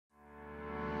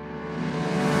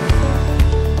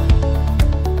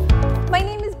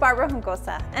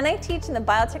Biomanufacturing, and I teach in the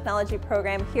biotechnology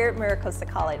program here at MiraCosta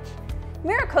College.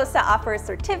 MiraCosta offers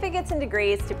certificates and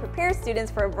degrees to prepare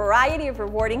students for a variety of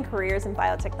rewarding careers in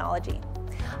biotechnology.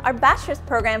 Our bachelor's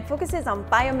program focuses on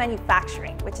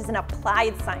biomanufacturing, which is an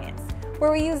applied science,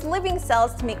 where we use living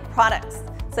cells to make products,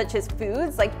 such as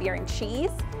foods like beer and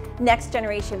cheese,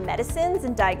 next-generation medicines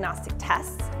and diagnostic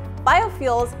tests,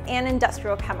 biofuels, and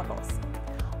industrial chemicals.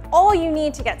 All you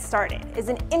need to get started is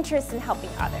an interest in helping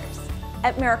others.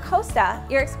 At MiraCosta,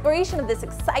 your exploration of this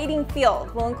exciting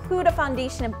field will include a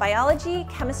foundation in biology,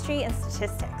 chemistry, and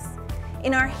statistics.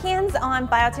 In our hands-on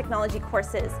biotechnology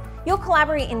courses, you'll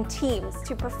collaborate in teams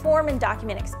to perform and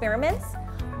document experiments,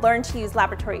 learn to use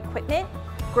laboratory equipment,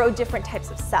 grow different types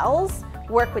of cells,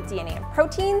 work with DNA and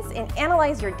proteins, and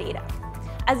analyze your data.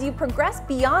 As you progress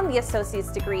beyond the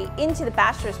associate's degree into the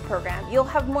bachelor's program, you'll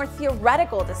have more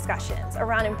theoretical discussions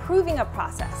around improving a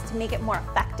process to make it more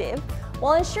effective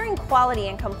while ensuring quality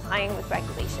and complying with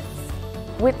regulations.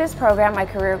 With this program, my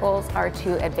career goals are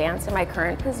to advance in my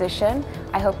current position.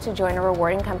 I hope to join a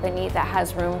rewarding company that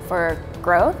has room for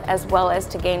growth as well as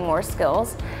to gain more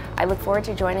skills. I look forward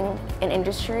to joining an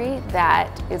industry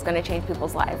that is going to change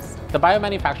people's lives. The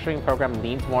biomanufacturing program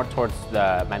leans more towards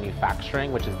the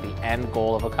manufacturing, which is the end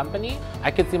goal of a company. I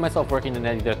could see myself working in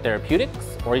either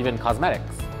therapeutics or even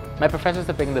cosmetics. My professors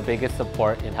have been the biggest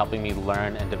support in helping me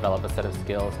learn and develop a set of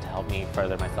skills to help me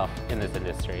further myself in this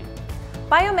industry.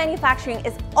 Biomanufacturing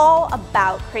is all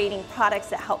about creating products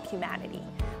that help humanity.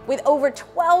 With over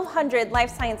 1,200 life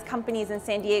science companies in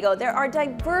San Diego, there are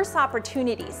diverse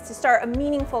opportunities to start a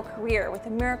meaningful career with a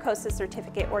MiraCosta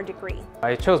certificate or degree.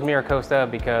 I chose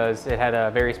MiraCosta because it had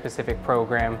a very specific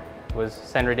program. It was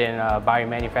centered in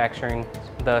biomanufacturing.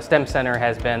 The STEM Center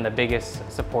has been the biggest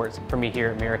support for me here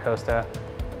at MiraCosta.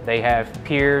 They have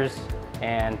peers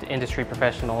and industry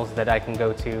professionals that I can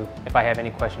go to if I have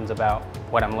any questions about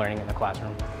what I'm learning in the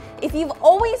classroom. If you've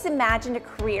always imagined a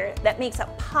career that makes a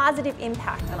positive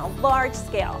impact on a large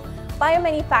scale,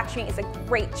 biomanufacturing is a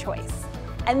great choice.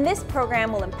 And this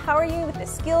program will empower you with the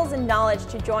skills and knowledge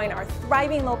to join our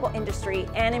thriving local industry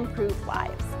and improve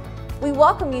lives. We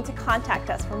welcome you to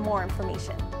contact us for more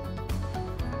information.